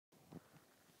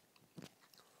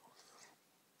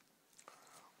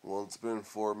Well, it's been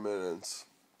 4 minutes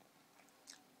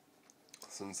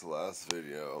since the last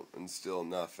video, and still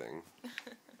nothing.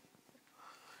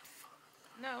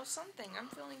 No, something. I'm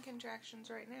feeling contractions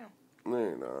right now. No,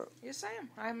 you're not. Yes, I am.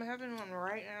 I'm having one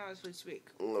right now as we speak.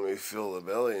 Let me feel the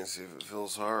belly and see if it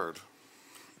feels hard.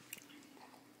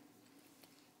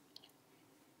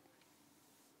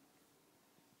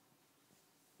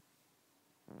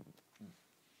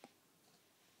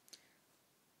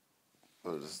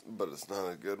 But it's not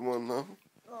a good one, though.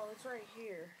 Oh, it's right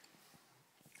here.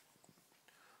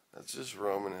 That's just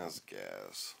Roman has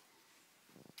gas.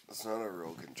 It's not a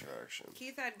real contraction.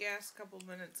 Keith had gas a couple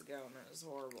minutes ago, and it was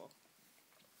horrible.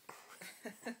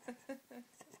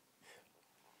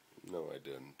 No, I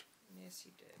didn't. Yes,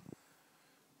 you did.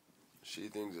 She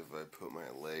thinks if I put my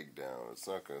leg down, it's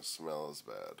not going to smell as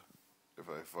bad. If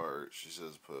I fart, she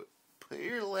says, put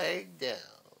your leg down.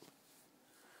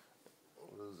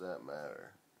 What does that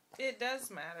matter? It does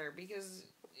matter, because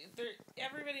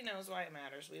everybody knows why it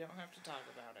matters. We don't have to talk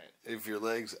about it. If your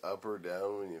leg's up or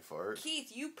down when you fart?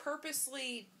 Keith, you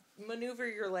purposely maneuver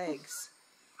your legs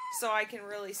so I can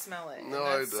really smell it. No,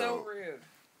 and that's I don't. so rude.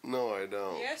 No, I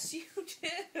don't. Yes, you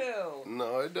do.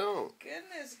 No, I don't.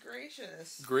 Goodness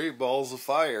gracious. Great balls of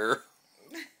fire.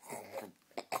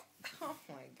 Oh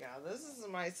my god, this is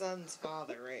my son's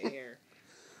father right here.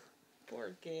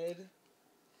 Poor kid.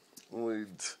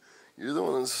 Wait, you're the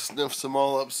one that sniffs them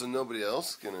all up so nobody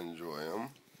else can enjoy them.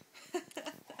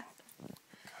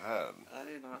 God. I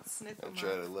do not sniff I them try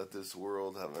up. to let this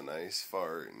world have a nice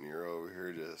fart, and you're over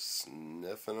here just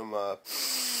sniffing them up.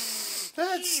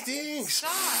 That stinks!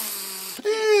 Stop!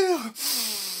 Ew!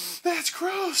 That's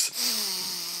gross!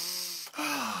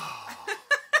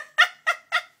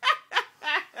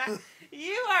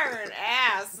 You are an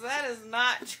ass. That is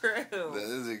not true. That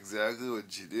is exactly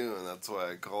what you do, and that's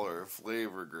why I call her a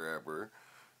flavor grabber.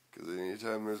 Because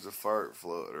anytime there's a fart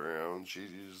floating around, she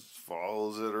just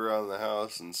follows it around the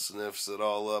house and sniffs it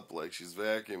all up like she's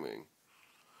vacuuming.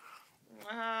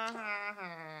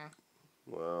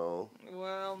 Well,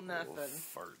 nothing.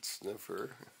 Fart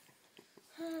sniffer.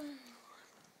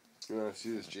 You want to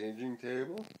see this changing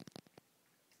table?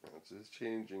 That's his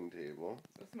changing table.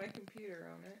 With my computer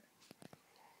on it.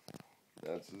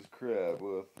 That's his crib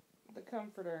with The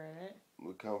comforter in it.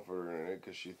 the comforter in it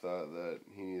because she thought that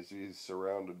he needs to be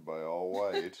surrounded by all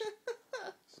white.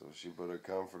 So she put a white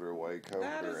comforter in there.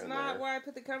 That is not why I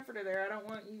put the comforter there. I don't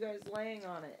want you guys laying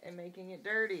on it and making it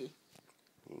dirty.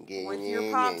 With your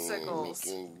popsicles.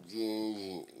 Him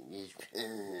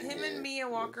and Mia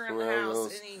walk around the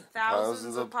house and eat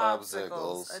thousands of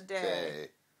popsicles a day.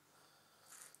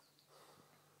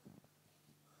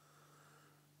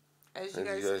 As you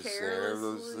guys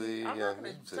carelessly... I'm not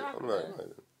going to talk about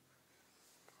it.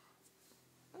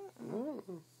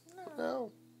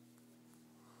 No.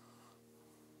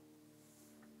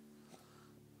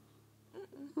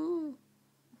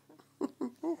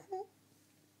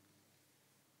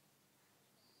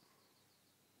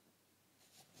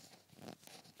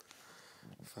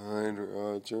 Find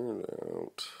Roger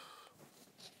out.